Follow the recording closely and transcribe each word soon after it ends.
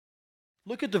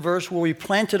Look at the verse where we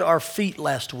planted our feet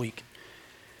last week.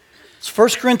 It's 1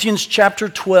 Corinthians chapter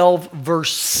 12,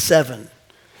 verse 7.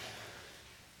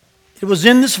 It was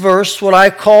in this verse what I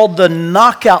called the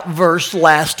knockout verse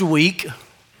last week.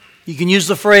 You can use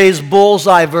the phrase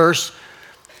bullseye verse.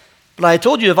 But I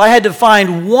told you if I had to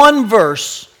find one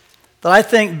verse that I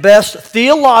think best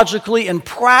theologically and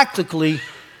practically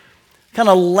kind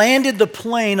of landed the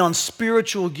plane on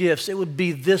spiritual gifts, it would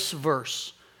be this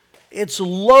verse. It's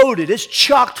loaded, it's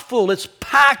chock full, it's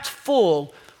packed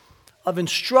full of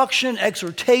instruction,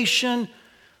 exhortation,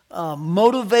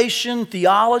 motivation,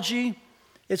 theology.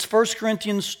 It's 1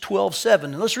 Corinthians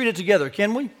 12:7. Let's read it together,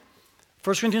 can we?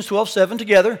 1 Corinthians 12:7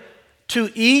 together. To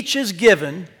each is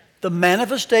given the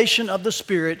manifestation of the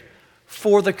Spirit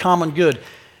for the common good.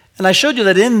 And I showed you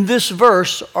that in this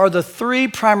verse are the three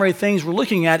primary things we're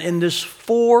looking at in this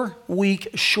 4-week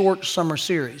short summer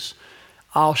series.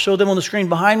 I'll show them on the screen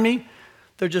behind me.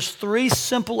 They're just three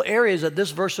simple areas that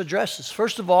this verse addresses.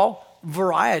 First of all,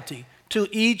 variety. To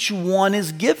each one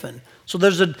is given. So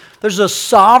there's a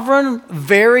sovereign,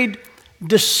 varied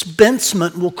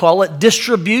dispensement, we'll call it,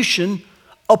 distribution,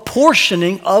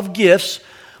 apportioning of gifts,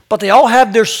 but they all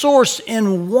have their source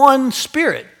in one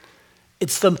Spirit.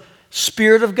 It's the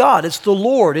Spirit of God. It's the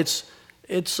Lord. It's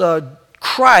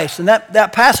Christ. And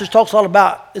that passage talks a lot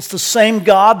about it's the same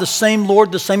God, the same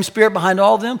Lord, the same Spirit behind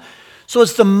all of them. So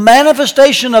it's the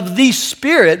manifestation of the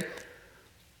Spirit,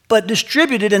 but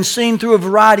distributed and seen through a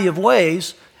variety of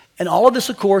ways. And all of this,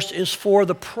 of course, is for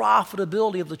the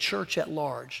profitability of the church at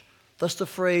large. That's the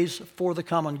phrase, for the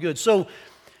common good. So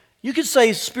you could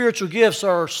say spiritual gifts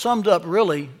are summed up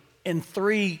really in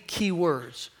three key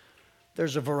words.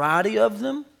 There's a variety of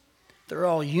them. They're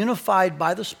all unified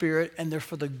by the Spirit, and they're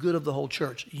for the good of the whole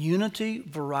church. Unity,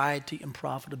 variety, and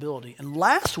profitability. And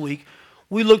last week,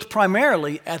 we looked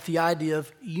primarily at the idea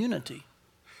of unity.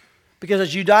 Because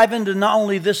as you dive into not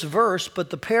only this verse, but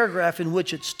the paragraph in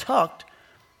which it's tucked,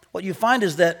 what you find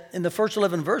is that in the first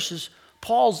 11 verses,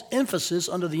 Paul's emphasis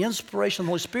under the inspiration of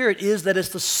the Holy Spirit is that it's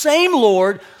the same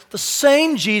Lord, the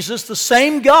same Jesus, the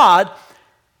same God,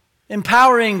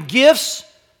 empowering gifts,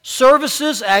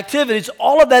 services, activities.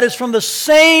 All of that is from the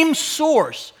same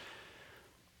source.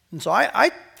 And so I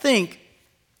think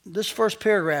this first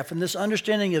paragraph and this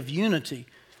understanding of unity,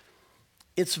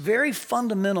 it's very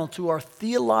fundamental to our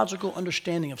theological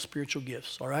understanding of spiritual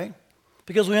gifts, all right?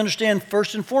 Because we understand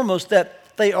first and foremost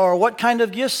that they are what kind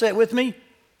of gifts? Say it with me.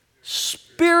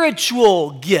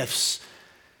 Spiritual gifts.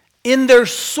 In their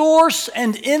source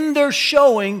and in their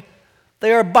showing,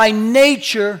 they are by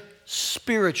nature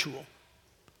spiritual.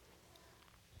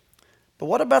 But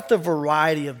what about the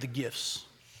variety of the gifts?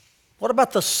 What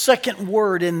about the second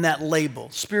word in that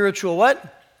label? Spiritual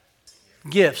what?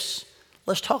 Gifts.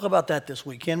 Let's talk about that this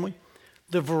week, can we?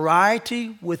 The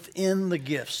variety within the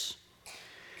gifts.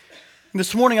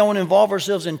 This morning I want to involve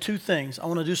ourselves in two things. I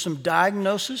want to do some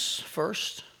diagnosis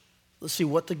first. Let's see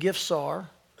what the gifts are,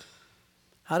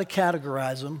 how to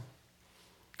categorize them,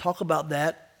 talk about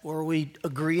that, where we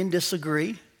agree and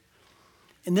disagree.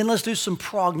 And then let's do some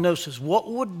prognosis. What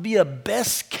would be a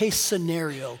best case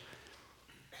scenario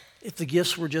if the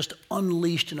gifts were just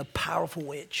unleashed in a powerful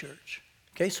way at church?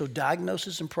 Okay, so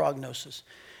diagnosis and prognosis.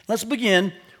 Let's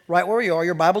begin right where we are.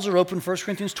 Your Bibles are open, 1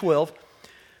 Corinthians 12.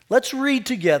 Let's read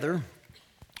together.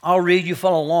 I'll read, you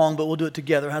follow along, but we'll do it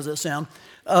together. How's that sound?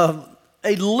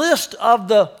 A list of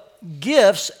the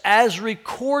gifts as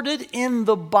recorded in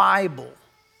the Bible.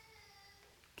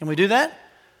 Can we do that?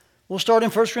 We'll start in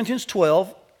 1 Corinthians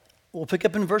 12. We'll pick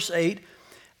up in verse 8.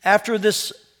 After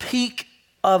this peak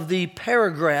of the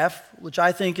paragraph, which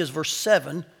I think is verse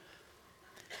 7,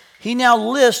 he now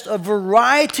lists a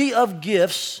variety of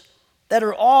gifts that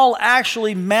are all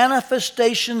actually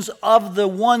manifestations of the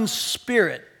one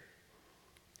Spirit.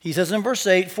 He says in verse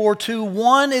 8, for to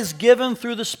one is given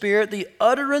through the Spirit the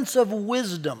utterance of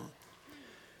wisdom,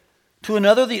 to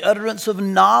another the utterance of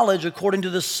knowledge according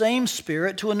to the same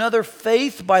Spirit, to another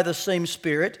faith by the same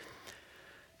Spirit,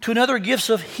 to another gifts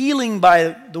of healing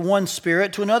by the one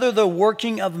Spirit, to another the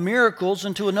working of miracles,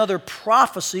 and to another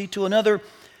prophecy, to another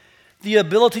the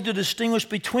ability to distinguish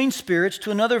between spirits,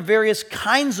 to another various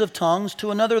kinds of tongues,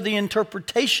 to another the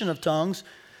interpretation of tongues.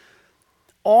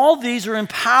 All these are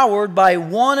empowered by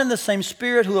one and the same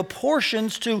Spirit who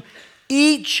apportions to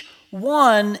each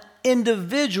one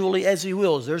individually as he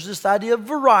wills. There's this idea of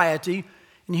variety,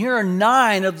 and here are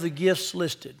 9 of the gifts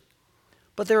listed.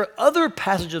 But there are other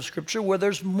passages of Scripture where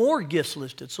there's more gifts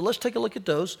listed. So let's take a look at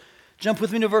those. Jump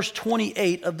with me to verse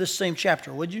 28 of this same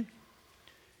chapter, would you?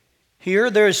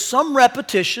 Here there is some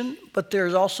repetition, but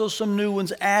there's also some new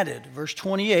ones added. Verse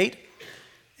 28,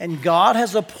 And God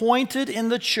has appointed in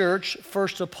the church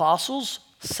first apostles,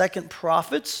 second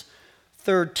prophets,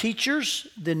 third teachers,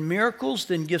 then miracles,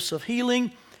 then gifts of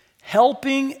healing,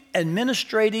 helping,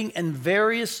 administrating, and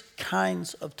various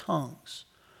kinds of tongues.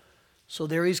 So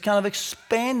there he's kind of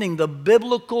expanding the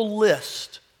biblical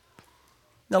list.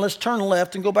 Now let's turn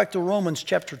left and go back to Romans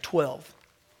chapter 12.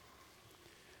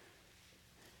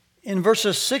 In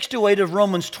verses 6 to 8 of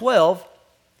Romans 12,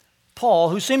 Paul,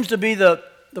 who seems to be the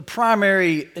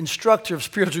primary instructor of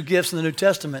spiritual gifts in the New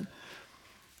Testament,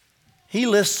 he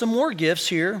lists some more gifts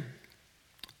here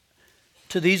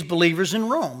to these believers in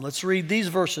Rome. Let's read these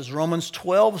verses, Romans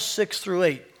 12, 6 through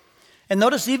 8. And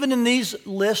notice even in these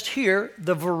lists here,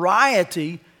 the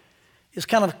variety is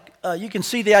kind of, you can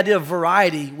see the idea of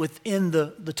variety within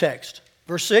the text.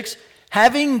 Verse 6,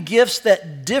 having gifts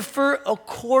that differ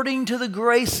according to the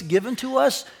grace given to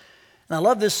us. And I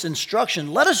love this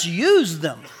instruction. Let us use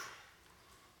them.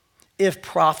 If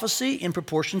prophecy, in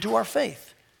proportion to our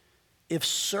faith. If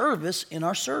service, in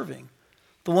our serving.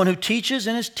 The one who teaches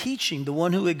in his teaching. The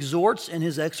one who exhorts in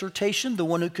his exhortation. The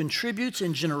one who contributes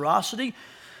in generosity.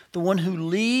 The one who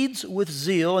leads with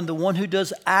zeal. And the one who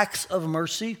does acts of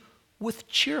mercy with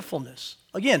cheerfulness.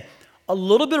 Again, a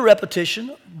little bit of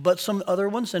repetition, but some other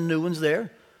ones and new ones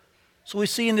there. So we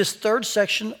see in this third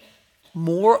section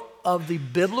more of the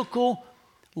biblical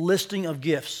listing of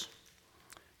gifts.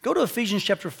 Go to Ephesians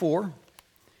chapter 4.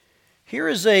 Here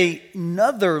is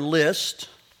another list,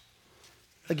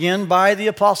 again by the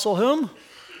apostle whom?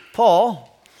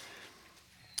 Paul.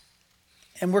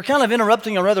 And we're kind of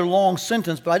interrupting a rather long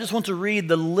sentence, but I just want to read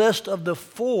the list of the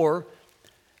 4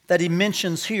 that he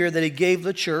mentions here that he gave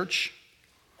the church.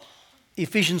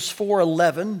 Ephesians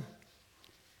 4:11.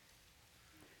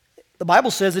 The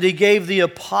Bible says that he gave the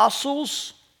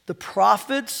apostles, the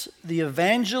prophets, the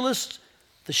evangelists,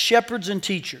 the shepherds and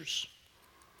teachers.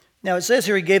 Now it says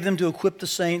here he gave them to equip the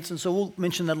saints, and so we'll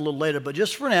mention that a little later. But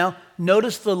just for now,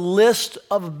 notice the list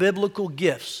of biblical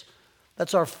gifts.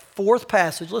 That's our 4th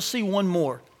passage. Let's see one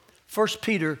more. 1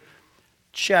 Peter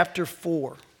chapter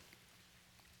 4.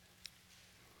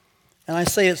 And I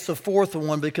say it's the 4th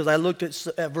one because I looked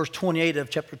at verse 28 of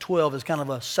chapter 12 as kind of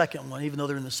a second one, even though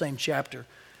they're in the same chapter.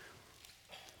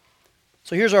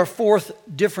 So here's our 4th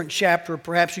different chapter.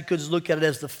 Perhaps you could look at it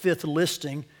as the 5th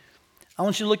listing. I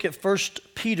want you to look at 1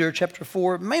 Peter chapter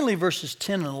 4, mainly verses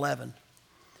 10 and 11.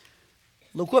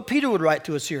 Look what Peter would write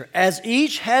to us here. As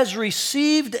each has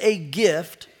received a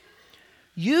gift,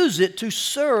 use it to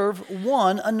serve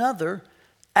one another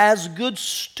as good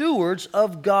stewards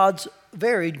of God's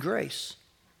varied grace.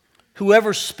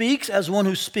 Whoever speaks as one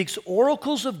who speaks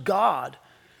oracles of God.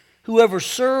 Whoever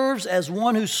serves as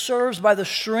one who serves by the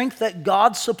strength that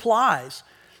God supplies,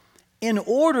 in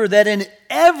order that in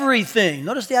everything,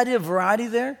 notice the idea of variety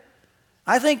there?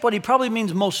 I think what he probably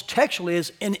means most textually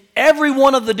is in every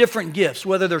one of the different gifts,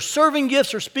 whether they're serving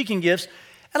gifts or speaking gifts,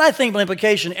 and I think by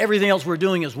implication everything else we're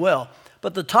doing as well.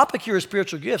 But the topic here is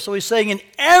spiritual gifts. So he's saying in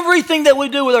everything that we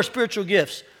do with our spiritual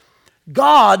gifts,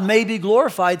 God may be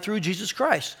glorified through Jesus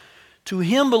Christ. To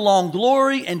him belong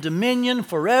glory and dominion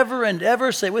forever and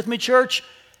ever. Say it with me, church.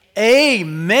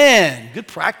 Amen. Good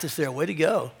practice there. Way to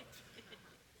go.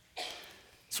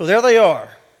 So there they are.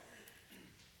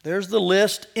 There's the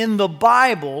list in the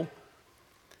Bible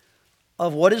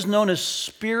of what is known as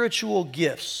spiritual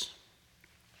gifts.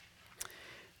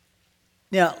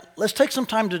 Now, let's take some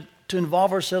time to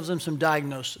involve ourselves in some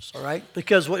diagnosis, all right?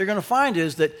 Because what you're going to find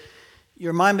is that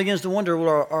your mind begins to wonder,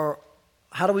 well,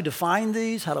 how do we define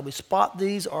these? How do we spot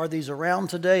these? Are these around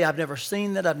today? I've never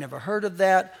seen that. I've never heard of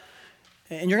that.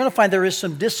 And you're going to find there is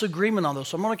some disagreement on those.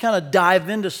 So I'm going to kind of dive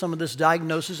into some of this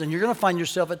diagnosis, and you're going to find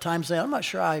yourself at times saying, I'm not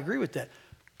sure I agree with that.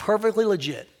 Perfectly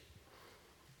legit.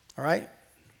 All right?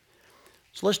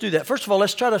 So let's do that. First of all,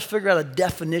 let's try to figure out a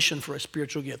definition for a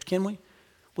spiritual gift, can we?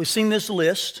 We've seen this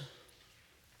list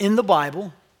in the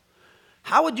Bible.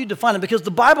 How would you define it? Because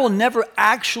the Bible never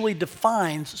actually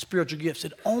defines spiritual gifts.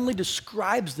 It only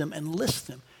describes them and lists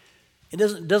them. It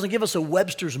doesn't give us a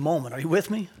Webster's moment. Are you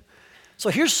with me? So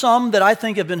here's some that I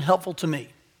think have been helpful to me.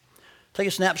 Take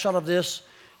a snapshot of this.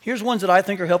 Here's ones that I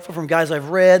think are helpful from guys I've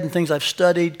read and things I've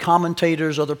studied,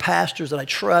 commentators, other pastors that I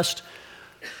trust.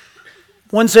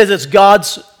 One says it's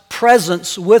God's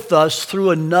presence with us through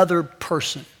another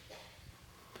person.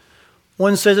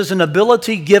 One says it's an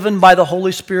ability given by the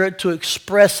Holy Spirit to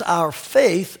express our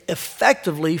faith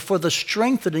effectively for the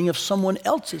strengthening of someone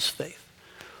else's faith.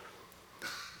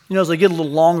 You know, as they get a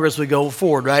little longer as we go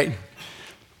forward, right?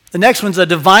 The next one's a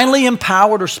divinely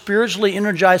empowered or spiritually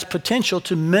energized potential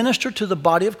to minister to the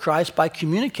body of Christ by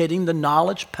communicating the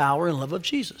knowledge, power, and love of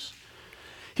Jesus.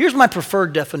 Here's my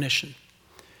preferred definition.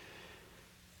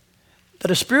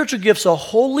 that a spiritual gift's a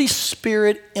Holy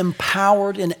Spirit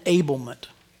empowered enablement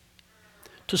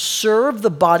to serve the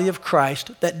body of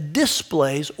Christ that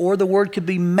displays, or the word could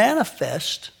be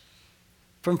manifest,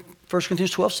 from 1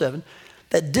 Corinthians 12:7,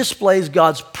 that displays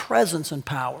God's presence and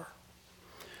power.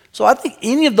 So I think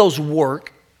any of those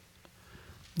work.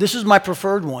 This is my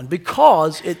preferred one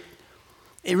because it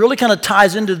really kind of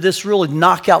ties into this really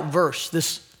knockout verse,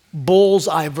 this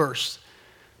bullseye verse,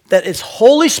 that it's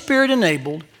Holy Spirit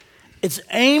enabled, it's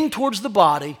aimed towards the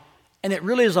body, and it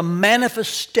really is a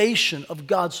manifestation of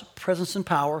God's presence and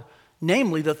power,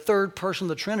 namely the third person of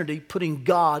the Trinity putting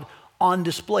God on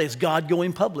display. It's God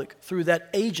going public through that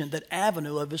agent, that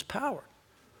avenue of his power.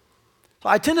 So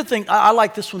I tend to think, I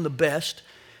like this one the best.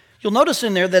 You'll notice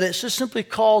in there that it's just simply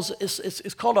called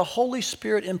a Holy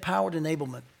Spirit empowered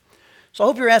enablement. So I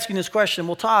hope you're asking this question,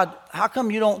 well, Todd, how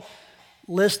come you don't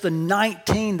list the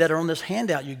 19 that are on this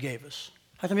handout you gave us?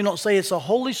 How come you don't say it's a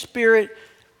Holy Spirit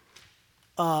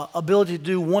ability to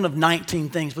do one of 19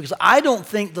 things? Because I don't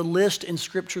think the list in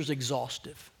Scripture is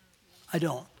exhaustive. I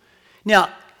don't. Now,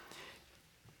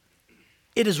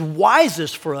 it is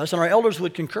wisest for us, and our elders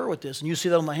would concur with this, and you see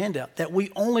that on the handout, that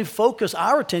we only focus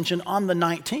our attention on the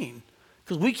 19,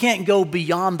 because we can't go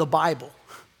beyond the Bible,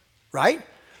 right?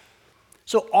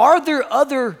 So are there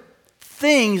other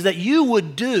things that you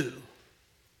would do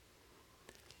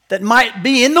that might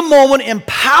be in the moment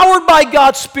empowered by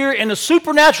God's Spirit in a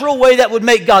supernatural way that would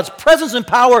make God's presence and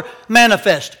power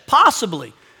manifest?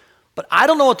 Possibly. But I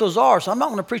don't know what those are, so I'm not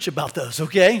going to preach about those,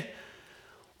 okay?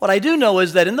 What I do know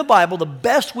is that in the Bible, the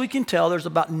best we can tell, there's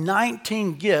about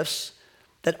 19 gifts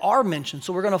that are mentioned.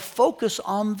 So we're going to focus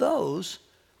on those.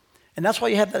 And that's why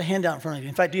you have that handout in front of you.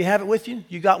 In fact, do you have it with you?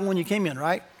 You got one when you came in,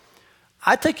 right?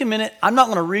 I take a minute. I'm not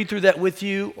going to read through that with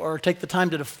you or take the time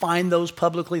to define those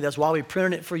publicly. That's why we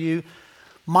printed it for you.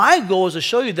 My goal is to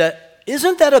show you that,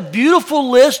 isn't that a beautiful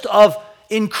list of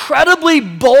incredibly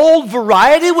bold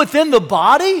variety within the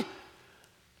body? I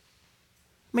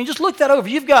mean, just look that over.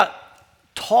 You've got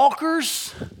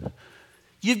talkers,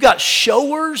 you've got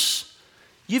showers,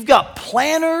 you've got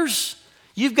planners,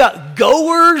 you've got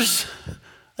goers.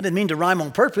 I didn't mean to rhyme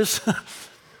on purpose. I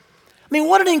mean,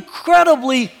 what an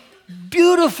incredibly,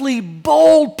 beautifully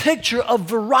bold picture of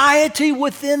variety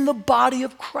within the body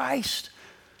of Christ.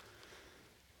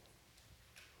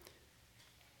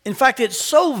 In fact, it's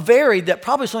so varied that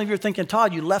probably some of you are thinking,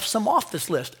 Todd, you left some off this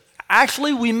list.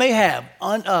 Actually, we may have.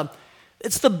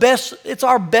 It's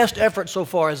our best effort so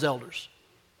far as elders,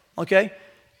 okay?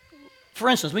 For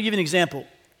instance, let me give you an example.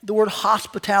 The word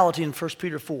hospitality in 1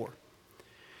 Peter 4.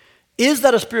 Is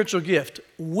that a spiritual gift?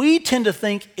 We tend to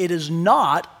think it is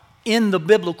not in the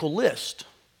biblical list.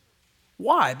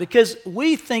 Why? Because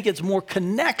we think it's more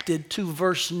connected to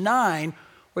verse 9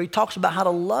 where he talks about how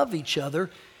to love each other.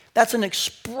 That's an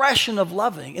expression of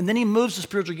loving. And then he moves to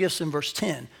spiritual gifts in verse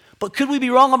 10. But could we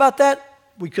be wrong about that?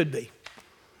 We could be.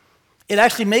 It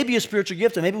actually may be a spiritual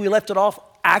gift, and maybe we left it off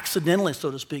accidentally,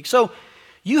 so to speak. So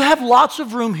you have lots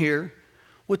of room here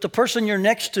with the person you're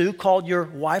next to, called your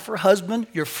wife or husband,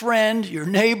 your friend, your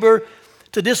neighbor,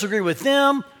 to disagree with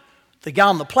them. The guy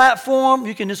on the platform,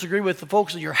 you can disagree with the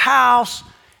folks at your house.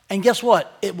 And guess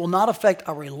what? It will not affect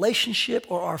our relationship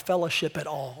or our fellowship at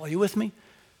all. Are you with me?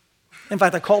 In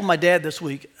fact, I called my dad this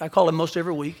week. I call him most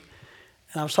every week.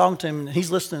 And I was talking to him, and he's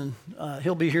listening.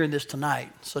 He'll be hearing this tonight.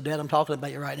 So, Dad, I'm talking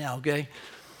about you right now, okay?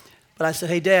 But I said,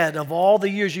 hey, Dad, of all the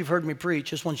years you've heard me preach,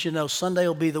 just want you to know Sunday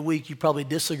will be the week you probably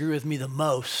disagree with me the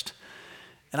most.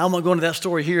 And I'm going to go into that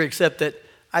story here, except that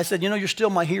I said, you're still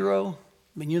my hero.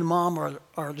 I mean, you and Mom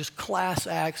are just class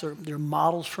acts, or they're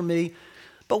models for me.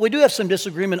 But we do have some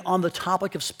disagreement on the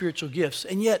topic of spiritual gifts.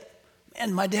 And yet,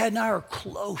 man, my dad and I are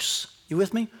close. You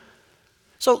with me?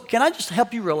 So can I just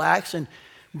help you relax and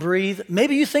breathe?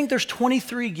 Maybe you think there's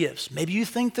 23 gifts. Maybe you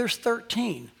think there's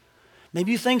 13.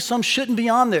 Maybe you think some shouldn't be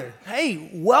on there. Hey,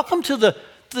 welcome to the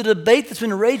debate that's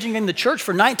been raging in the church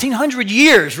for 1,900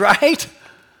 years, right?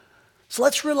 So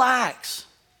let's relax.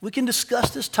 We can discuss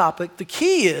this topic. The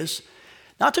key is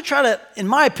not to try to, in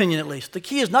my opinion at least, the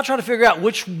key is not trying to figure out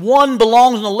which one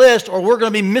belongs on the list or we're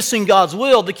going to be missing God's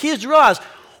will. The key is to realize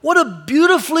what a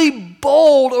beautifully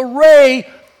bold array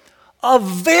of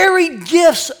varied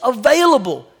gifts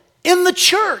available in the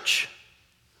church.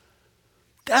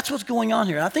 That's what's going on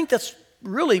here. And I think that's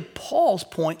really Paul's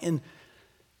point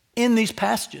in these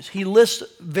passages. He lists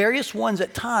various ones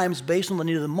at times based on the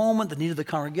need of the moment, the need of the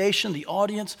congregation, the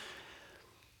audience.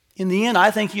 In the end, I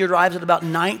think he arrives at about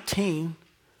 19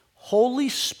 Holy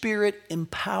Spirit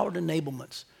empowered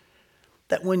enablements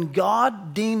that when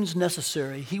God deems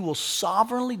necessary, he will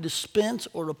sovereignly dispense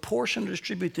or apportion or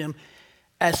distribute them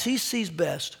as he sees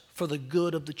best for the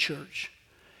good of the church.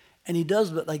 And he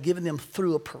does that by giving them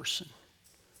through a person.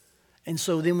 And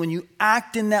so then when you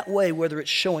act in that way, whether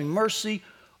it's showing mercy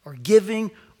or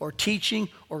giving or teaching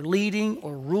or leading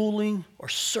or ruling or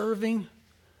serving,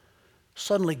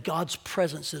 suddenly God's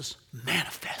presence is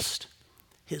manifest.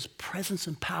 His presence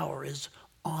and power is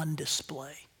on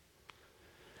display.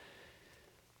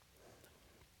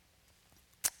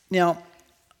 Now,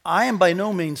 I am by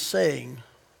no means saying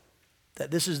that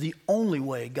this is the only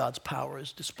way God's power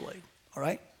is displayed, all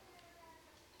right?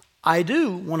 I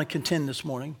do want to contend this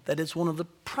morning that it's one of the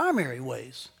primary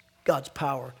ways God's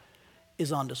power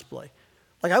is on display.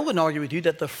 Like, I wouldn't argue with you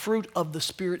that the fruit of the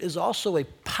Spirit is also a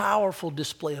powerful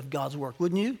display of God's work,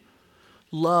 wouldn't you?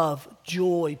 Love,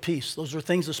 joy, peace. Those are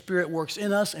things the Spirit works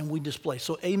in us and we display.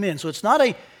 So amen. So it's not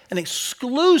an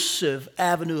exclusive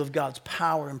avenue of God's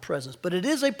power and presence, but it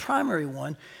is a primary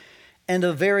one and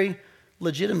a very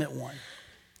legitimate one.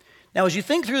 Now, as you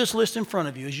think through this list in front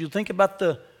of you, as you think about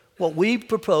what we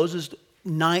propose is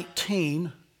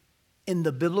 19 in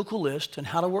the biblical list and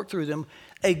how to work through them,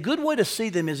 a good way to see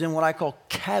them is in what I call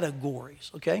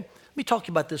categories, okay? Let me talk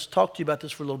to you about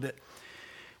this for a little bit.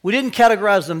 We didn't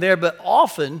categorize them there, but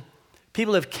often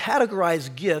people have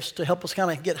categorized gifts to help us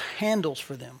kind of get handles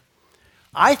for them.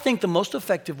 I think the most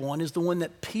effective one is the one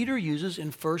that Peter uses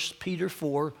in 1 Peter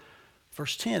 4,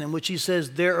 verse 10, in which he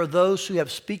says, there are those who have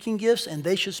speaking gifts, and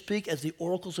they should speak as the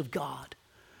oracles of God.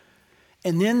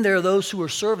 And then there are those who are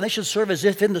serving. They should serve as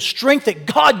if in the strength that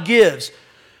God gives.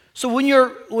 So when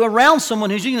you're around someone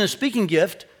who's using a speaking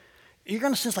gift, you're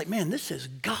going to sense like, man, this is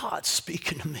God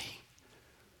speaking to me.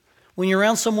 When you're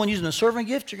around someone using a serving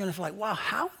gift, you're going to feel like, wow,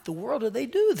 how in the world do they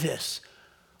do this?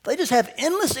 They just have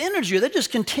endless energy. They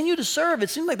just continue to serve.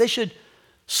 It seems like they should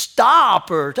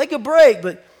stop or take a break.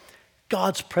 But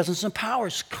God's presence and power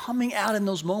is coming out in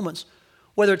those moments,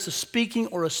 whether it's a speaking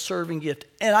or a serving gift.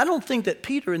 And I don't think that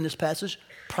Peter in this passage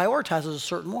prioritizes a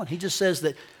certain one. He just says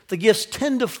that the gifts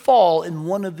tend to fall in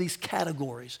one of these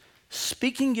categories: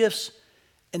 speaking gifts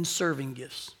and serving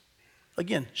gifts.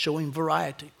 Again, showing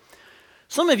variety.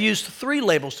 Some have used 3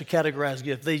 labels to categorize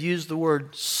gifts. They use the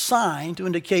word sign to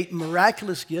indicate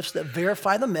miraculous gifts that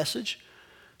verify the message.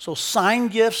 So sign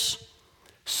gifts,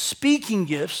 speaking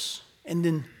gifts, and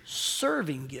then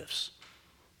serving gifts.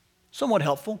 Somewhat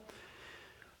helpful.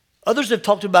 Others have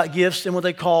talked about gifts in what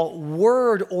they call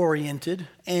word-oriented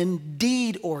and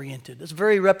deed-oriented. It's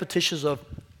very repetitious of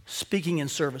speaking and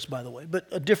service, by the way, but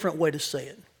a different way to say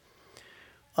it.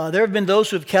 There have been those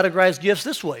who have categorized gifts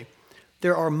this way.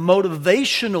 There are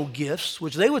motivational gifts,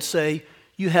 which they would say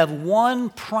you have one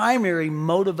primary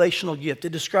motivational gift. It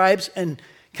describes and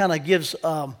kind of gives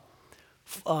kind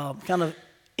of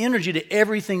energy to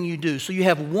everything you do. So you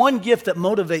have one gift that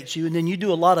motivates you, and then you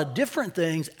do a lot of different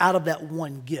things out of that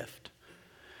one gift.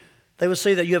 They would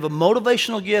say that you have a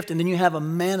motivational gift, and then you have a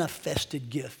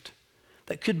manifested gift.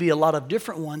 That could be a lot of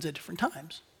different ones at different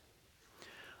times.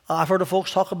 I've heard of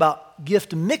folks talk about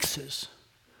gift mixes.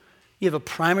 You have a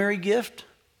primary gift,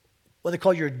 what they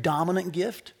call your dominant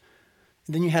gift.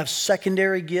 And then you have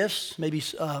secondary gifts, maybe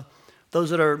those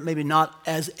that are maybe not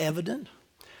as evident.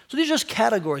 So these are just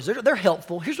categories. They're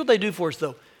helpful. Here's what they do for us,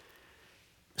 though.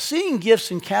 Seeing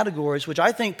gifts in categories, which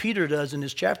I think Peter does in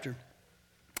this chapter,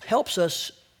 helps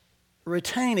us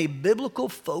retain a biblical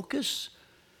focus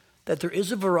that there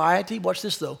is a variety. Watch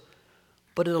this, though.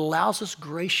 But it allows us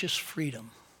gracious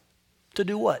freedom. To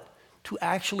do what? To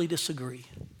actually disagree.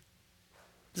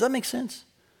 Does that make sense?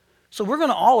 So we're going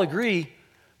to all agree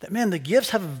that, man, the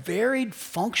gifts have varied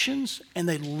functions and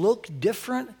they look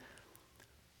different,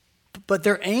 but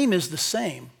their aim is the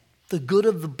same: the good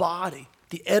of the body,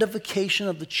 the edification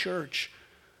of the church,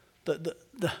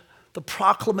 the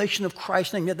proclamation of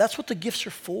Christ's name. Yeah, that's what the gifts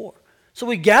are for. So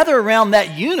we gather around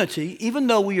that unity, even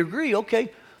though we agree, okay,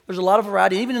 there's a lot of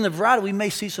variety. Even in the variety, we may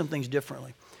see some things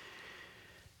differently.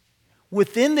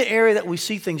 Within the area that we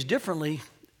see things differently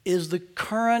is the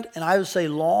current, and I would say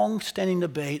long-standing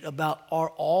debate about, are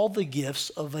all the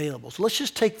gifts available? So let's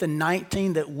just take the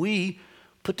 19 that we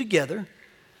put together,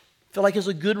 feel like is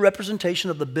a good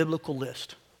representation of the biblical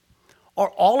list. Are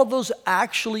all of those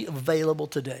actually available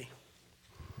today?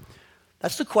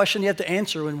 That's the question you have to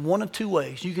answer in one of 2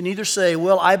 ways. You can either say,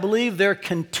 well, I believe they're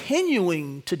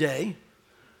continuing today.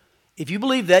 If you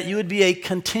believe that, you would be a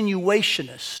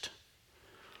continuationist.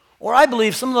 Or I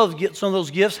believe some of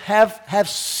those gifts have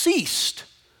ceased.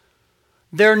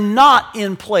 They're not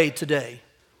in play today.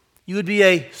 You would be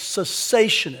a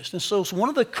cessationist. And so one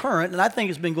of the current, and I think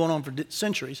it's been going on for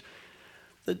centuries,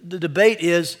 the debate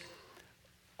is,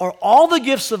 are all the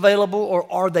gifts available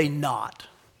or are they not?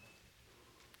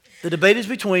 The debate is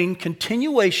between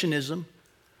continuationism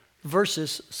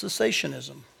versus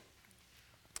cessationism.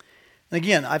 And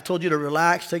again, I've told you to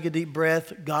relax, take a deep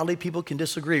breath. Godly people can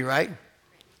disagree, right?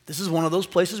 This is one of those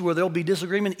places where there'll be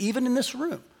disagreement even in this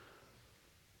room.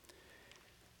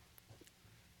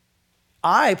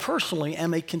 I personally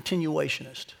am a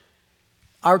continuationist.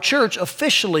 Our church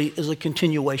officially is a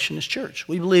continuationist church.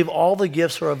 We believe all the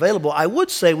gifts are available. I would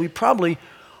say we probably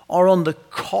are on the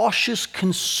cautious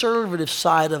conservative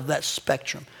side of that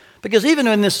spectrum. Because even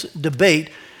in this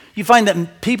debate, you find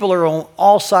that people are on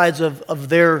all sides of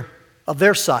their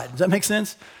side. Does that make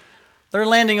sense? They're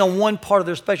landing on one part of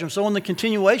their spectrum. So on the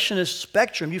continuationist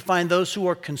spectrum, you find those who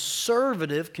are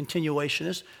conservative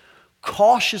continuationists,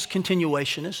 cautious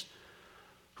continuationists,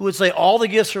 who would say all the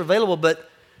gifts are available, but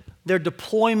their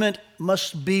deployment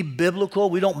must be biblical.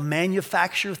 We don't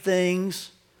manufacture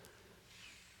things.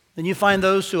 Then you find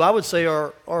those who I would say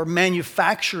are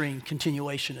manufacturing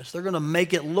continuationists. They're going to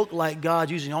make it look like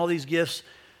God's using all these gifts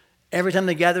every time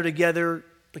they gather together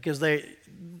because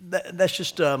that's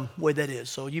just the way that is.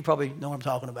 So you probably know what I'm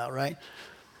talking about, right?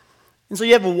 And so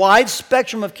you have a wide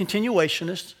spectrum of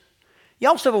continuationists. You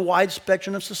also have a wide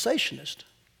spectrum of cessationists.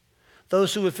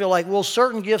 Those who would feel like, well,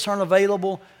 certain gifts aren't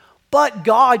available, but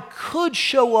God could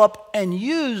show up and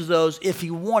use those if he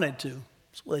wanted to.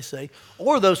 That's what they say.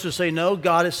 Or those who say, no,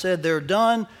 God has said they're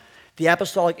done. The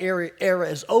apostolic era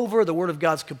is over. The word of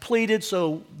God's completed,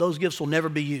 so those gifts will never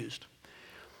be used.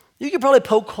 You could probably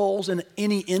poke holes in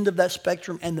any end of that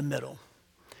spectrum and the middle.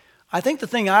 I think the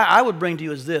thing I would bring to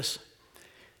you is this.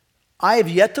 I have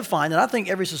yet to find, and I think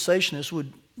every cessationist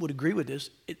would agree with this,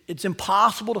 it's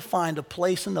impossible to find a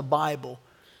place in the Bible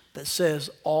that says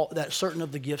that certain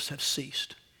of the gifts have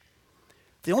ceased.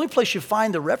 The only place you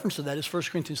find the reference to that is 1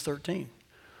 Corinthians 13,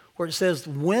 where it says,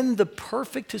 when the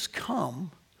perfect has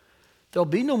come, there'll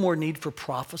be no more need for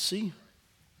prophecy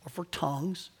or for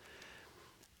tongues.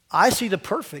 I see the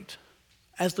perfect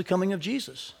as the coming of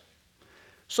Jesus.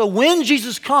 So when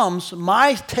Jesus comes,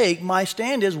 my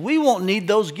stand is we won't need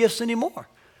those gifts anymore.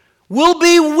 We'll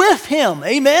be with him.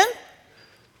 Amen?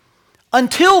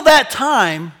 Until that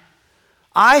time,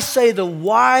 I say the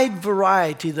wide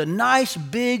variety, the nice,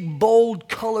 big, bold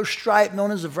color stripe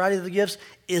known as the variety of the gifts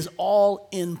is all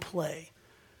in play.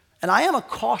 And I am a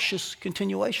cautious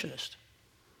continuationist,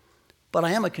 but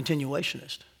I am a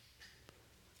continuationist.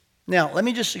 Now, let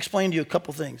me just explain to you a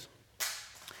couple things.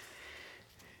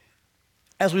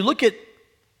 As we look at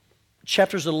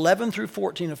chapters 11 through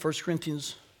 14 of 1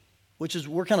 Corinthians,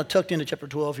 we're kind of tucked into chapter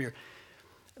 12 here.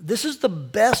 This is the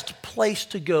best place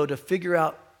to go to figure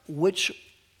out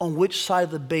on which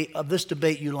side of this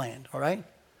debate you land, all right?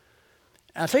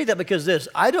 And I tell you that because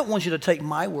I don't want you to take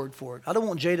my word for it. I don't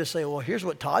want Jay to say, well, here's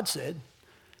what Todd said.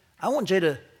 I want Jay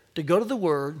to go to the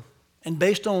Word and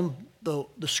based on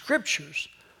the Scriptures,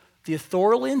 the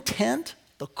authorial intent,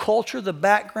 the culture, the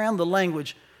background, the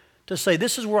language, to say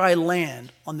this is where I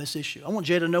land on this issue. I want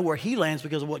Jay to know where he lands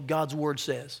because of what God's Word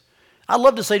says. I'd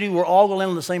love to say to you we're all going to land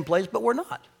in the same place, but we're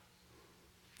not.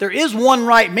 There is one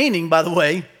right meaning, by the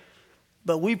way,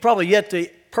 but we probably yet to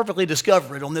perfectly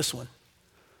discover it on this one.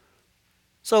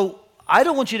 So I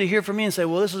don't want you to hear from me and say,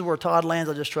 well, this is where Todd lands,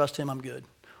 I just trust him, I'm good.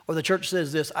 Or the church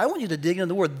says this. I want you to dig into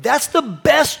the Word. That's the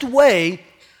best way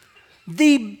for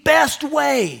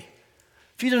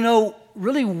you to know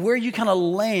really where you kind of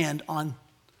land on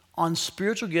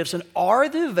spiritual gifts and are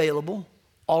they available,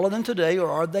 all of them today, or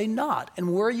are they not?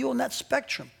 And where are you on that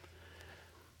spectrum?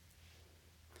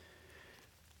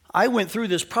 I went through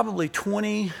this probably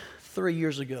 23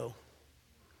 years ago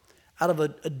out of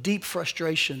a deep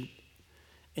frustration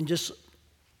and just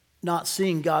not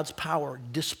seeing God's power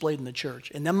displayed in the church.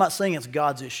 And I'm not saying it's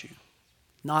God's issue,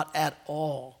 not at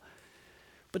all.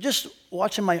 But just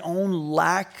watching my own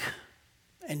lack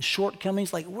and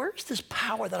shortcomings, like where's this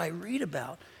power that I read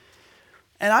about?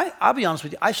 And I'll be honest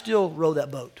with you, I still row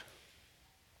that boat.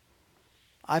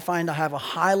 I find I have a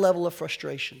high level of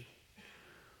frustration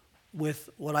with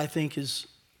what I think is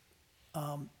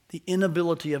the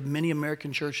inability of many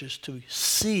American churches to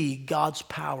see God's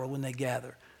power when they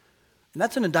gather. And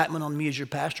that's an indictment on me as your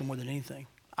pastor more than anything.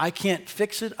 I can't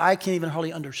fix it. I can't even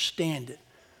hardly understand it.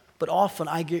 But often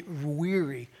I get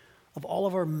weary of all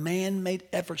of our man-made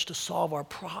efforts to solve our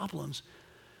problems.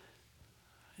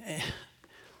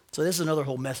 So this is another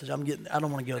whole message. I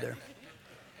don't want to go there.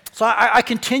 So I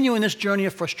continue in this journey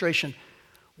of frustration.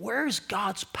 Where is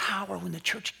God's power when the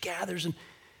church gathers? And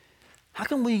how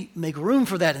can we make room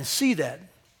for that and see that?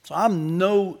 So I'm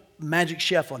no magic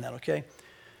chef on that, okay?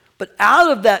 But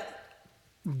out of that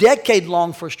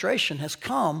decade-long frustration has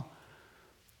come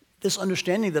this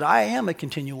understanding that I am a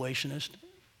continuationist,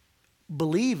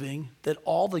 believing that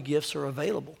all the gifts are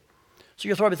available. So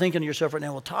you're probably thinking to yourself right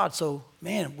now, well, Todd, so,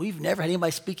 man, we've never had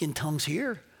anybody speak in tongues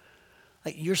here.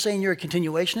 Like, you're saying you're a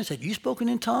continuationist? Have you spoken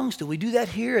in tongues? Do we do that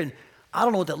here? And I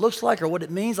don't know what that looks like or what it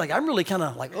means. Like, I'm really kind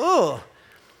of like, oh.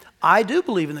 I do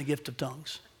believe in the gift of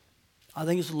tongues. I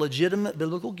think it's a legitimate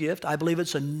biblical gift. I believe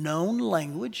it's a known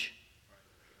language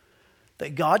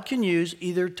that God can use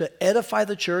either to edify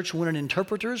the church when an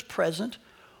interpreter is present,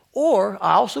 or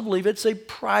I also believe it's a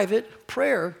private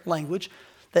prayer language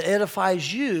that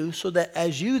edifies you so that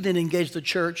as you then engage the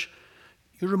church,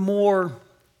 you're more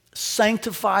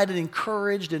sanctified and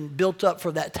encouraged and built up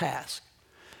for that task.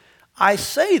 I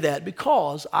say that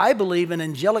because I believe an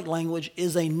angelic language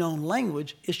is a known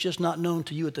language. It's just not known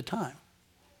to you at the time.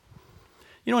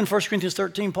 You know, in 1 Corinthians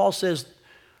 13, Paul says,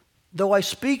 though I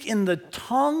speak in the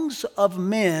tongues of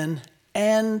men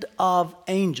and of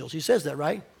angels. He says that,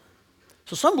 right?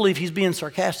 So some believe he's being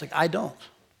sarcastic. I don't.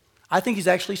 I think he's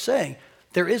actually saying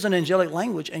there is an angelic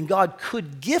language, and God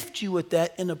could gift you with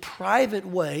that in a private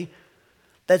way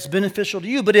that's beneficial to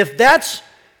you. But if that's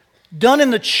done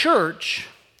in the church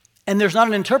and there's not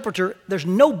an interpreter, there's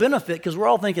no benefit, because we're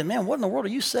all thinking, man, what in the world are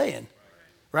you saying?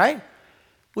 Right?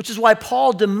 Which is why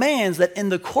Paul demands that in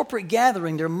the corporate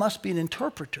gathering there must be an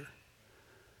interpreter.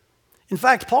 In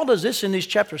fact, Paul does this in these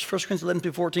chapters, 1 Corinthians 11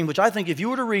 through 14, which I think if you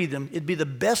were to read them, it'd be the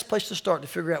best place to start to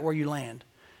figure out where you land.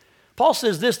 Paul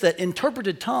says this, that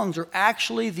interpreted tongues are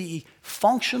actually the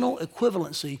functional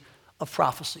equivalency of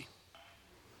prophecy.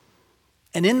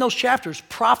 And in those chapters,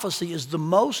 prophecy is the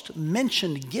most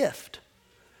mentioned gift.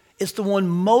 It's the one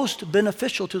most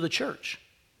beneficial to the church.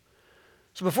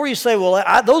 So before you say, well,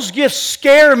 those gifts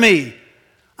scare me.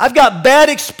 I've got bad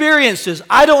experiences.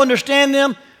 I don't understand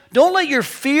them. Don't let your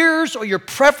fears or your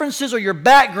preferences or your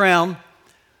background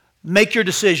make your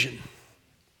decision.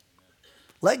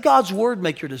 Let God's word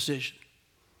make your decision.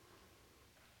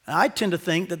 And I tend to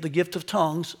think that the gift of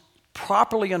tongues,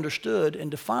 properly understood and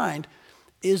defined,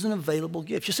 is an available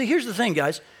gift. You see, here's the thing,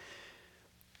 guys.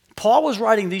 Paul was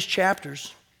writing these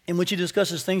chapters in which he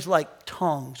discusses things like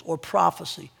tongues or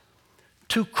prophecy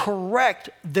to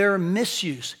correct their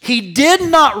misuse. He did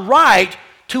not write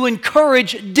to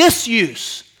encourage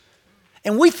disuse.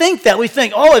 And we think that. We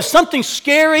think, oh, if something's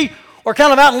scary or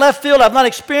kind of out in left field, I've not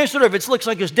experienced it, or if it looks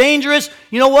like it's dangerous,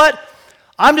 you know what?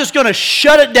 I'm just going to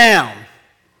shut it down.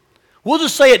 We'll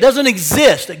just say it doesn't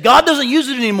exist, that God doesn't use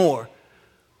it anymore.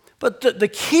 But the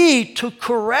key to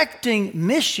correcting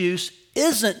misuse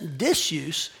isn't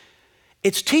disuse.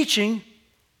 It's teaching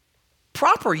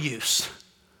proper use.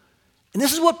 And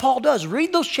this is what Paul does.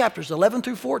 Read those chapters, 11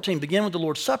 through 14, begin with the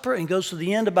Lord's Supper and goes to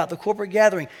the end about the corporate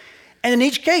gathering. And in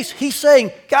each case, he's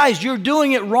saying, guys, you're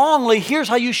doing it wrongly. Here's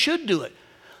how you should do it.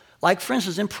 Like, for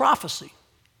instance, in prophecy.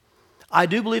 I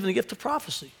do believe in the gift of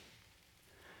prophecy.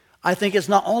 I think it's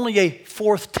not only a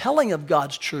forthtelling of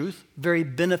God's truth, very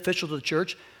beneficial to the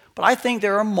church, but I think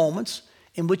there are moments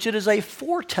in which it is a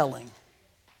foretelling.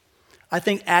 I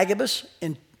think Agabus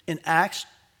in Acts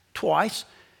twice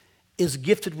is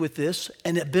gifted with this,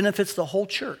 and it benefits the whole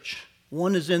church.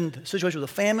 One is in the situation with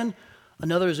a famine,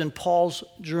 another is in Paul's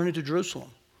journey to Jerusalem.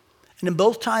 And in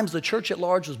both times, the church at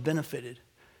large was benefited.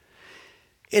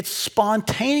 It's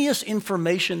spontaneous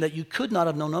information that you could not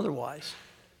have known otherwise.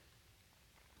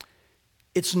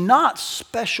 It's not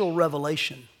special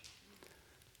revelation.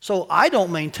 So I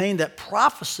don't maintain that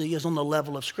prophecy is on the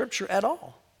level of Scripture at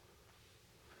all.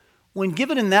 When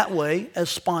given in that way, as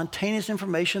spontaneous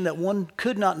information that one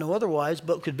could not know otherwise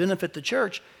but could benefit the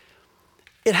church,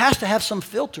 it has to have some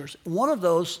filters. One of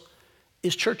those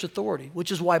is church authority,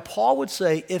 which is why Paul would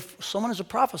say if someone has a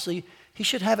prophecy, he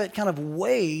should have it kind of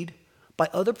weighed by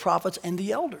other prophets and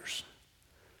the elders.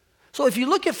 So if you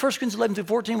look at 1 Corinthians 11 through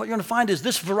 14, what you're going to find is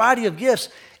this variety of gifts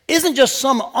isn't just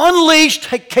some unleashed,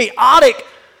 chaotic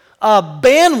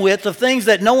bandwidth of things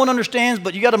that no one understands,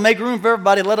 but you got to make room for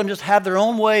everybody, let them just have their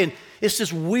own way, and it's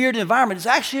this weird environment. It's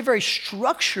actually a very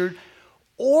structured,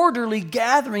 orderly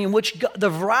gathering in which the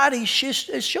variety is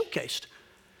showcased.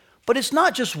 But it's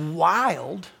not just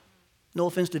wild. No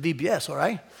offense to VBS, all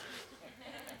right?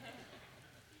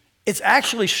 It's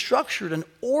actually structured and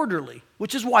orderly,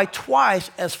 which is why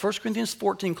twice, as 1 Corinthians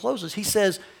 14 closes, he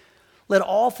says, let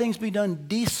all things be done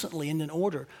decently and in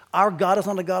order. Our God is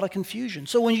not a God of confusion.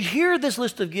 So when you hear this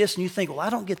list of gifts and you think, well, I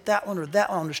don't get that one or that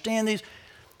one, I don't understand these,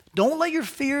 don't let your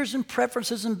fears and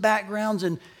preferences and backgrounds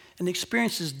and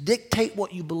experiences dictate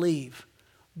what you believe.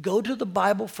 Go to the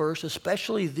Bible first,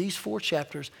 especially these 4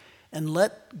 chapters, and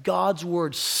let God's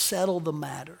word settle the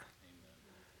matter.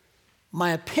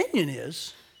 My opinion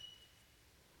is,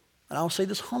 and I'll say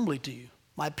this humbly to you,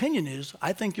 my opinion is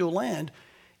I think you'll land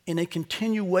in a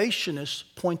continuationist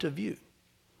point of view.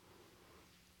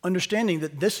 understanding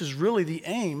that this is really the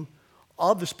aim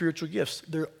of the spiritual gifts.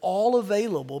 They're all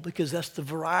available because that's the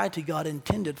variety God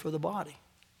intended for the body.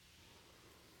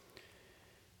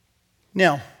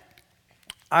 Now,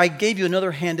 I gave you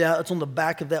another handout. It's on the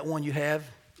back of that one you have.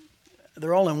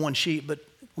 They're all in one sheet, but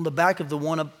on the back of the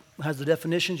one that has the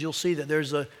definitions, you'll see that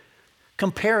there's a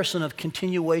comparison of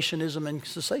continuationism and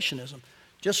cessationism.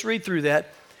 Just read through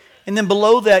that. And then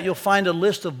below that, you'll find a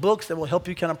list of books that will help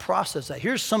you kind of process that.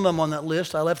 Here's some of them on that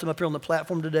list. I left them up here on the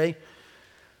platform today.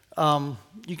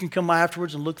 You can come by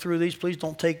afterwards and look through these. Please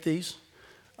don't take these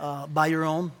by your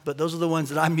own. But those are the ones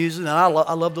that I'm using, and I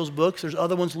love those books. There's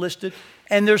other ones listed.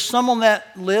 And there's some on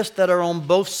that list that are on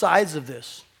both sides of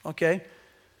this, okay?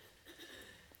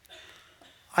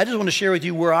 I just want to share with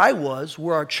you where I was,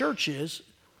 where our church is,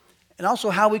 and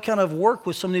also how we kind of work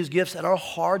with some of these gifts that are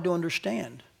hard to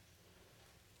understand.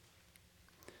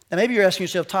 Now, maybe you're asking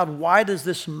yourself, Todd, why does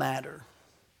this matter?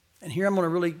 And here I'm going to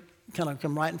really kind of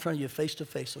come right in front of you face to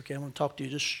face, okay? I'm going to talk to you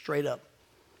just straight up.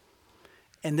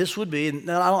 And this would be, and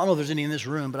I don't know if there's any in this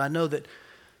room, but I know that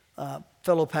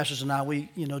fellow pastors and I, we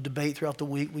debate throughout the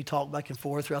week. We talk back and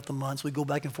forth throughout the months. We go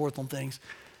back and forth on things.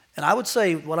 And I would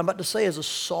say what I'm about to say is a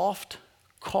soft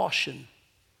caution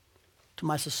to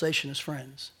my cessationist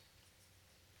friends.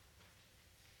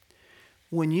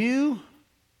 When you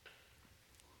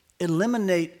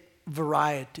eliminate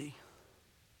variety,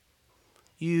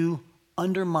 you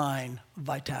undermine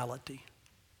vitality.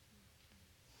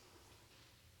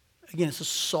 Again, it's a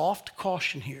soft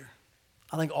caution here.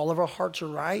 I think all of our hearts are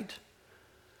right.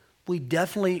 We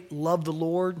definitely love the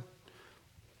Lord.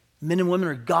 Men and women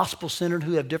are gospel-centered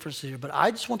who have differences here. But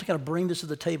I just want to kind of bring this to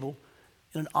the table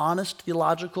in an honest,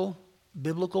 theological,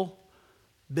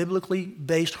 biblically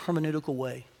based hermeneutical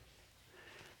way.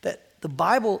 That the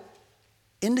Bible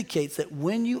indicates that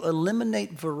when you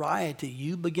eliminate variety,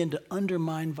 you begin to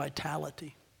undermine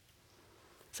vitality.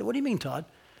 So what do you mean, Todd?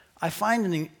 I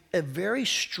find a very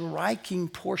striking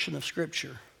portion of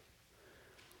Scripture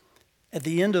at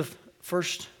the end of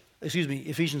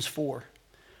Ephesians 4,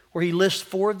 where he lists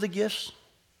 4 of the gifts.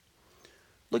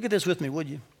 Look at this with me, would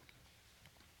you?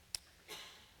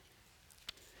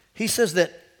 He says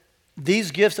that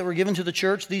these gifts that were given to the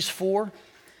church, these 4,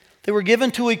 they were given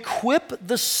to equip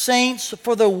the saints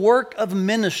for the work of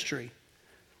ministry.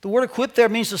 The word equip there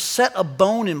means to set a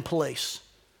bone in place.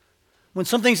 When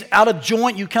something's out of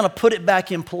joint, you kind of put it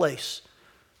back in place.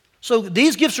 So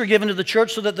these gifts are given to the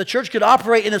church so that the church could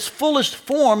operate in its fullest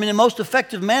form in the most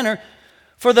effective manner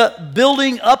for the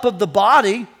building up of the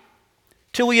body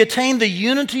till we attain the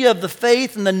unity of the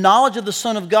faith and the knowledge of the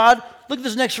Son of God. Look at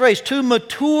this next phrase. To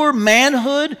mature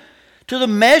manhood, to the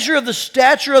measure of the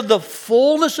stature of the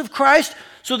fullness of Christ,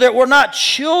 so that we're not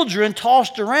children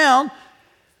tossed around.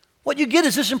 What you get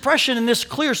is this impression in this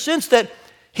clear sense that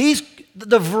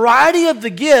the variety of the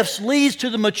gifts leads to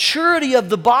the maturity of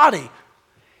the body.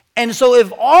 And so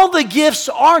if all the gifts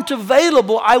aren't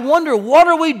available, I wonder what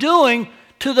are we doing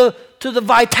to the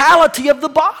vitality of the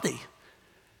body?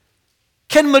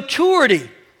 Can maturity,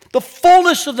 the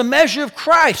fullness of the measure of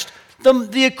Christ,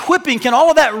 the equipping, can all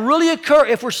of that really occur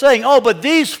if we're saying, oh, but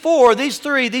these 4, these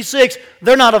 3, these 6,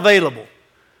 they're not available?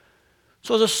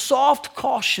 So as a soft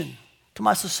caution to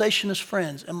my cessationist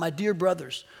friends and my dear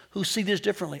brothers who see this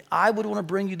differently, I would want to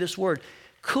bring you this word.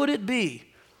 Could it be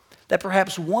that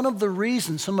perhaps one of the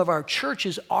reasons some of our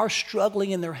churches are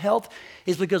struggling in their health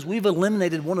is because we've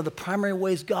eliminated one of the primary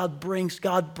ways God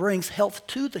brings health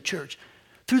to the church,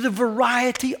 through the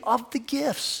variety of the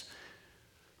gifts?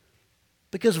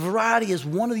 Because variety is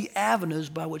one of the avenues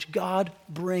by which God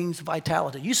brings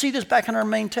vitality. You see this back in our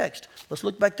main text. Let's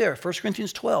look back there, 1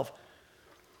 Corinthians 12.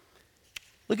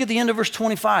 Look at the end of verse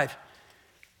 25.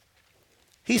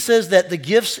 He says that the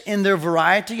gifts in their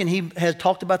variety, and he has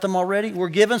talked about them already, were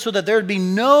given so that there would be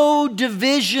no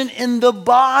division in the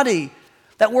body.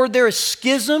 That word there is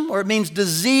schism, or it means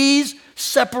disease,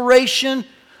 separation.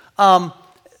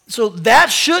 So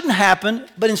that shouldn't happen,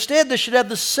 but instead they should have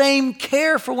the same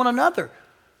care for one another.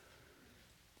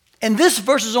 And this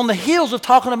verse is on the heels of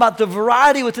talking about the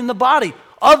variety within the body.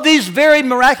 Of these very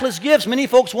miraculous gifts, many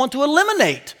folks want to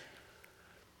eliminate.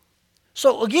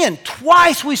 So again,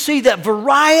 twice we see that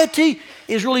variety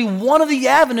is really one of the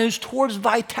avenues towards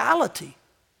vitality.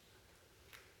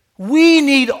 We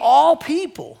need all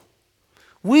people.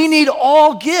 We need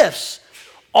all gifts,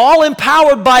 all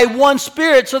empowered by one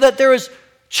Spirit so that there is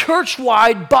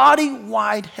church-wide,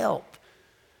 body-wide help.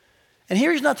 And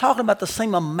here he's not talking about the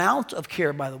same amount of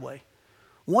care, by the way.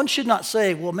 One should not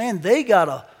say, well, man, they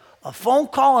got a phone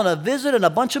call and a visit and a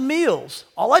bunch of meals.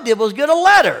 All I did was get a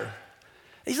letter.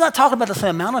 He's not talking about the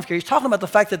same amount of care. He's talking about the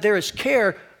fact that there is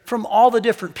care from all the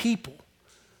different people.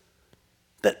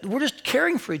 That we're just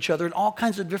caring for each other in all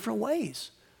kinds of different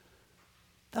ways.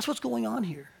 That's what's going on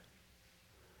here.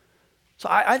 So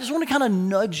I just want to kind of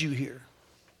nudge you here.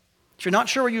 If you're not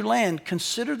sure where you land,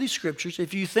 consider these scriptures.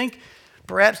 If you think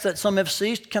perhaps that some have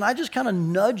ceased, can I just kind of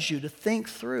nudge you to think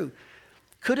through?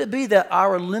 Could it be that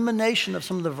our elimination of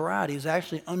some of the variety has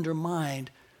actually undermined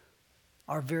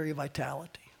our very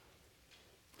vitality?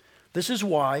 This is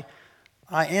why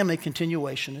I am a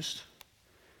continuationist.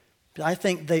 I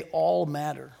think they all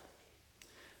matter.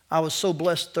 I was so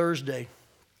blessed Thursday.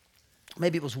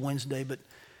 Maybe it was Wednesday, but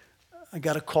I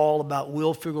got a call about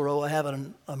Will Figueroa having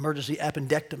an emergency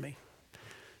appendectomy.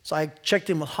 So I checked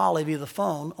in with Holly via the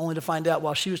phone, only to find out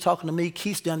while she was talking to me,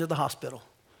 Keith's down at the hospital,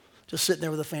 just sitting there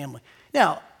with the family.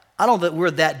 Now, I don't know that we're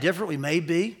that different. We may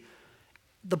be.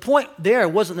 The point there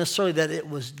wasn't necessarily that it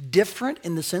was different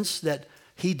in the sense that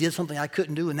he did something I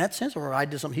couldn't do in that sense, or I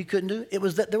did something he couldn't do. It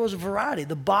was that there was a variety.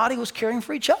 The body was caring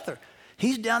for each other.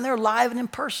 He's down there live and in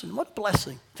person. What a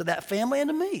blessing to that family and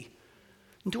to me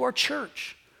and to our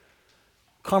church.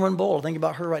 Carmen Bowl, think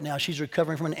about her right now. She's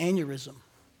recovering from an aneurysm.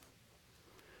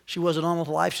 She wasn't on with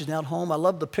life. She's now at home. I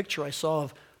love the picture I saw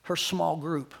of her small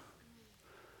group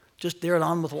just there at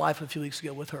On With Life a few weeks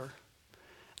ago with her.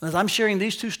 And as I'm sharing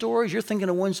these two stories, you're thinking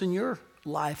of ones in your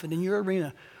life and in your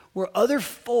arena where other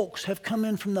folks have come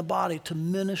in from the body to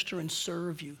minister and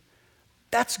serve you.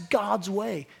 That's God's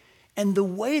way. And the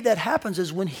way that happens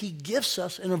is when he gifts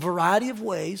us in a variety of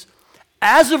ways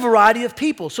as a variety of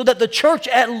people so that the church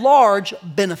at large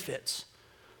benefits.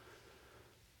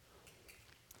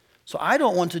 So I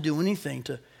don't want to do anything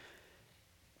to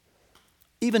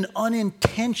even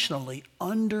unintentionally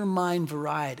undermine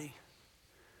variety,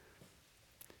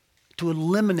 to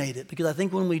eliminate it, because I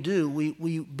think when we do,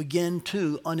 we begin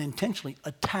to unintentionally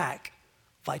attack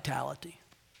vitality.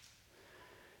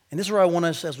 And this is where I want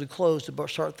us, as we close, to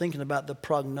start thinking about the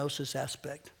prognosis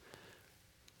aspect.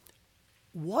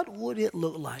 What would it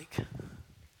look like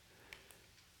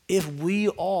if we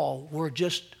all were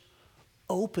just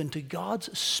open to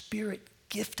God's Spirit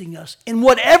gifting us in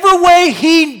whatever way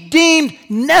he deemed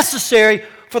necessary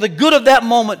for the good of that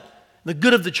moment, the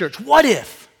good of the church? What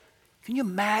if? Can you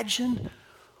imagine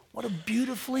what a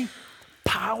beautifully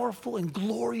powerful and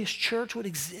glorious church would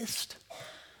exist?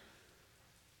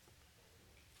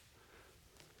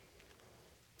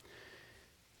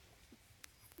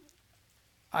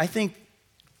 I think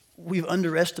we've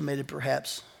underestimated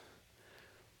perhaps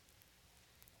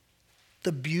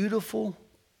the beautiful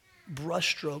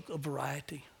brushstroke of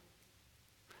variety.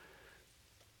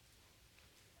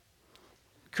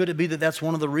 Could it be that that's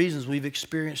one of the reasons we've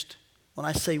experienced, when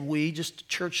I say we, just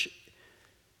churchdom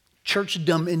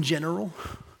in general,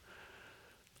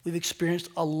 we've experienced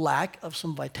a lack of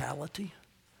some vitality?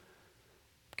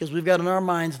 Because we've got in our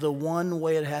minds the one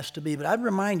way it has to be. But I'd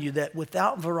remind you that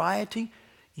without variety,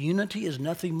 unity is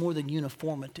nothing more than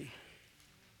uniformity.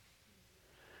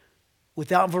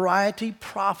 Without variety,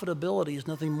 profitability is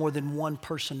nothing more than one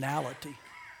personality.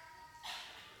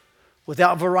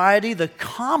 Without variety, the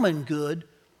common good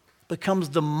becomes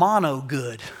the mono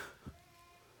good.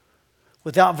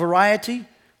 Without variety,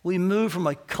 we move from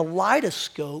a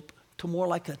kaleidoscope to more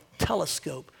like a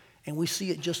telescope, and we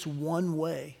see it just one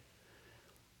way.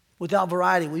 Without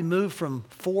variety, we move from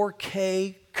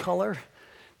 4K color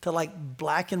to like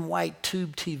black and white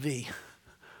tube TV.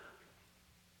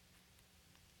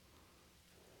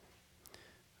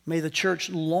 May the church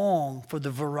long for the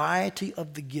variety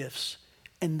of the gifts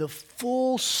and the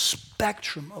full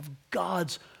spectrum of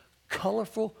God's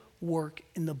colorful work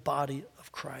in the body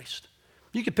of Christ.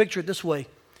 You can picture it this way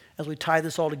as we tie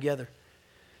this all together.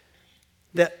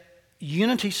 That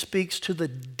unity speaks to the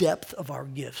depth of our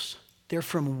gifts. They're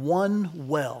from one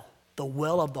well, the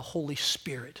well of the Holy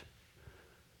Spirit.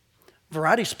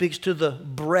 Variety speaks to the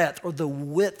breadth or the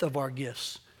width of our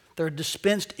gifts. They're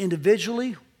dispensed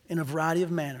individually in a variety of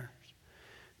manners.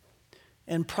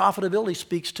 And profitability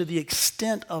speaks to the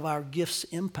extent of our gifts'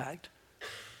 impact.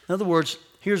 In other words,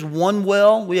 here's one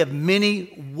well, we have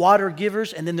many water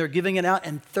givers, and then they're giving it out,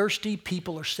 and thirsty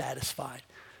people are satisfied.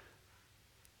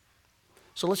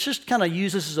 So let's just kind of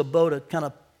use this as a bow to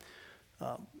kind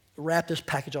of wrap this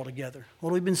package all together.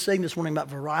 What we've been saying this morning about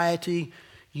variety,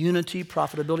 unity,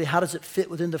 profitability, how does it fit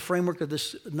within the framework of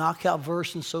this knockout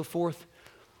verse and so forth?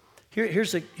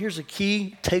 Here's a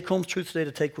key take-home truth today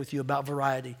to take with you about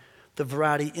variety, the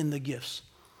variety in the gifts.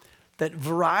 That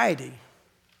variety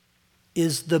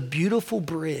is the beautiful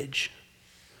bridge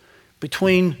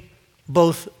between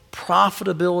both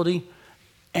profitability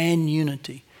and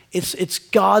unity. It's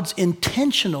God's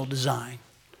intentional design.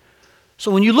 So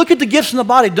when you look at the gifts in the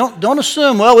body, don't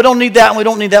assume, well, we don't need that and we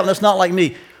don't need that one, that's not like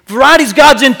me. Variety is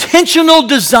God's intentional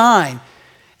design.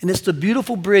 And it's the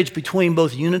beautiful bridge between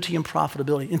both unity and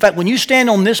profitability. In fact, when you stand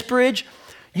on this bridge,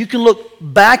 you can look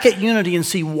back at unity and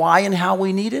see why and how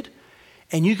we need it.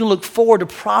 And you can look forward to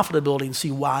profitability and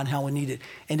see why and how we need it.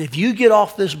 And if you get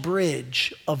off this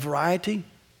bridge of variety,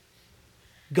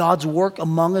 God's work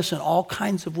among us in all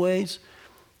kinds of ways,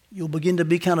 you'll begin to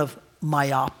be kind of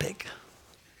myopic,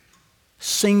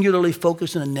 singularly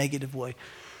focused in a negative way.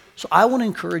 So I want to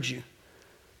encourage you,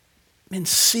 and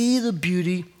see the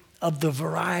beauty of the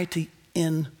variety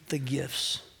in the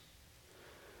gifts.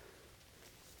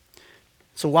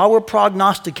 So while we're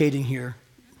prognosticating here,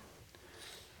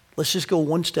 let's just go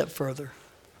one step further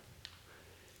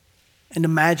and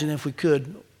imagine, if we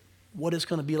could, what it's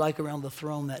going to be like around the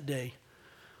throne that day,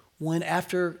 when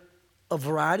after a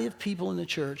variety of people in the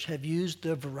church have used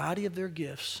the variety of their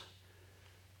gifts,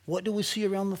 what do we see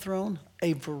around the throne?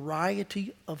 A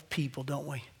variety of people, don't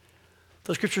we?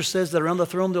 The scripture says that around the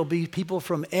throne there'll be people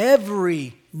from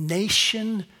every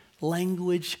nation,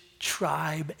 language,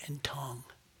 tribe, and tongue.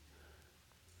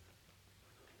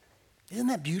 Isn't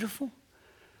that beautiful?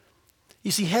 You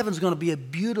see, heaven's going to be a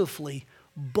beautifully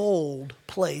bold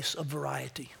place of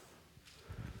variety.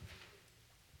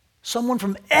 Someone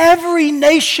from every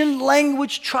nation,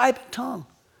 language, tribe, and tongue.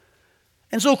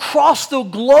 And so across the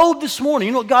globe this morning,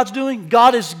 you know what God's doing?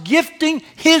 God is gifting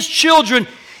His children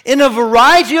in a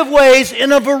variety of ways,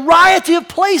 in a variety of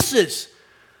places,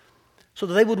 so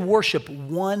that they would worship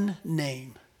one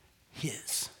name,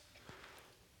 His.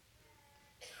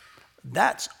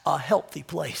 That's a healthy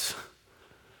place.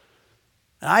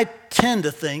 And I tend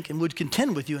to think, and would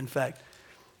contend with you, in fact,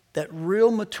 that real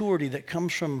maturity that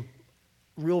comes from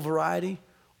real variety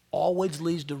always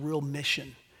leads to real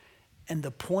mission. And the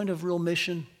point of real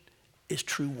mission is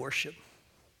true worship.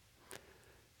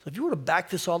 So if you were to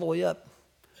back this all the way up,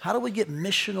 how do we get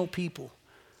missional people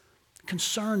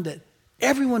concerned that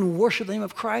everyone worship the name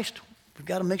of Christ? We've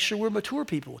got to make sure we're mature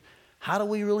people. How do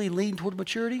we really lead toward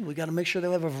maturity? We've got to make sure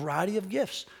they have a variety of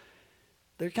gifts.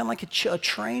 They're kind of like a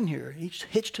train here, each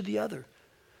hitched to the other.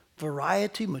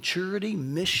 Variety, maturity,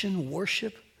 mission,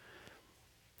 worship.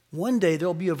 One day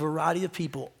there'll be a variety of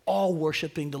people all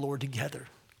worshiping the Lord together,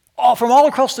 from all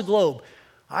across the globe.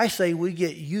 I say we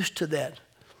get used to that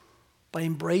by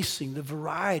embracing the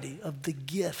variety of the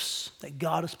gifts that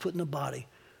God has put in the body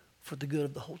for the good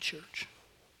of the whole church.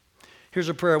 Here's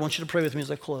a prayer. I want you to pray with me as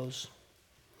I close.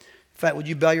 In fact, would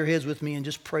you bow your heads with me and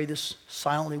just pray this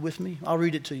silently with me? I'll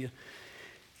read it to you.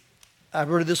 I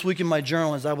wrote it this week in my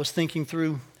journal as I was thinking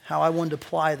through how I wanted to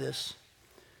apply this.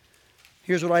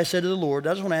 Here's what I said to the Lord.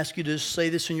 I just want to ask you to just say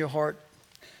this in your heart.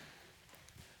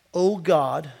 Oh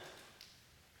God,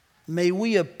 may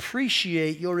we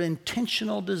appreciate your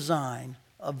intentional design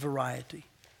of variety,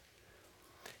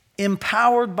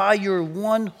 empowered by your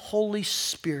one Holy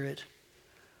Spirit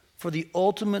for the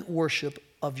ultimate worship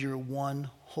of your one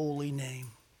holy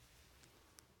name.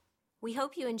 We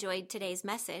hope you enjoyed today's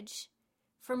message.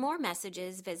 For more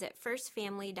messages, visit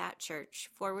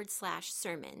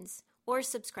firstfamily.church/sermons or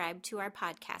subscribe to our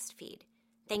podcast feed.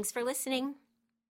 Thanks for listening.